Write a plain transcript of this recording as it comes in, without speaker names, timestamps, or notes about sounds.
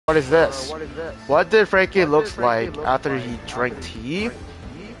What is this? What did Frankie looks like after he drank tea?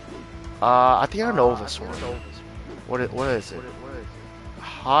 I think I know this one. What is it?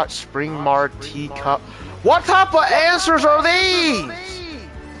 Hot spring mart teacup. What type of answers are these?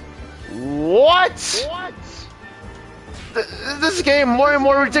 What? This game more and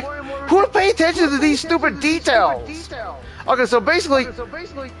more ridiculous. Who would pay attention to these stupid details? Okay, so basically,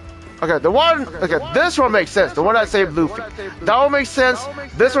 this one makes sense. The one that saved Luffy. That one makes sense.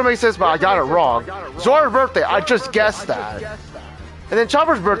 This one makes sense, but I got it wrong. Zora's birthday, I just guessed that. And then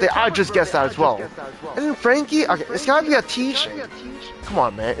Chopper's birthday, I just guessed that as well. And then Frankie, okay, it's gotta be a tea shade. Come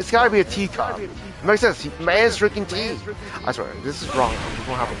on, man, it's gotta be a teacup. It makes sense. Man's drinking tea. I swear, this is wrong. We're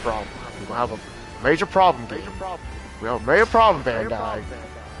gonna have a problem. We're gonna have a major problem, dude. We have a major problem, Bandai.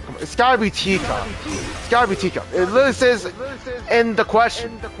 It's gotta be teacup. It's gotta be teacup. It literally says in the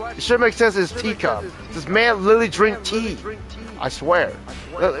question. It should make sense as teacup. This man literally drink tea. I swear.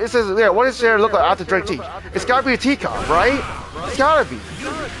 It says, yeah, what does there look like after drink tea? It's gotta be a teacup, right? It's gotta be.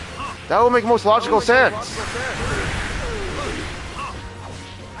 That would make most logical sense.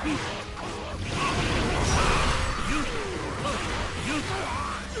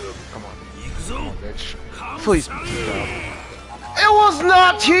 Come on, bitch. Please be teacup. It was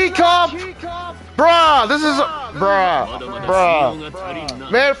not teacup! Bruh, this is... Bruh.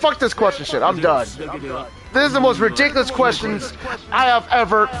 Man, fuck this question shit. I'm done. This is the most ridiculous questions I have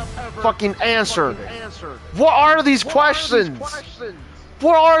ever fucking answered. What are these questions?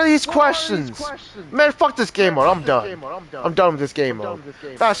 What are these questions? Man, fuck this game mode. I'm done. I'm done with this game mode.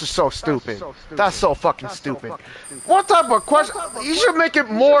 That's just so stupid. That's so fucking stupid. What type of question? You should make it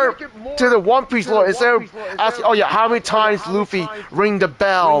more to the One Piece lore instead of asking, oh yeah, how many times Luffy ring the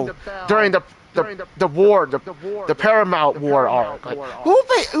bell during the war, the Paramount War arc. Like, who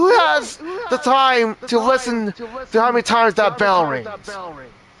has the time to listen to how many times that bell rings?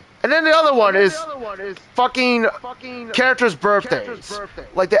 And then the other one is fucking characters' birthdays.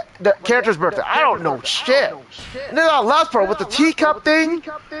 Like the character's birthday. I don't know shit. And then that last part with the teacup thing,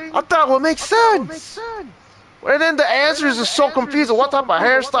 I thought it would make sense. And then the answers are so confusing. What type of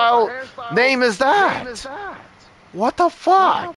hairstyle name is that? What the fuck?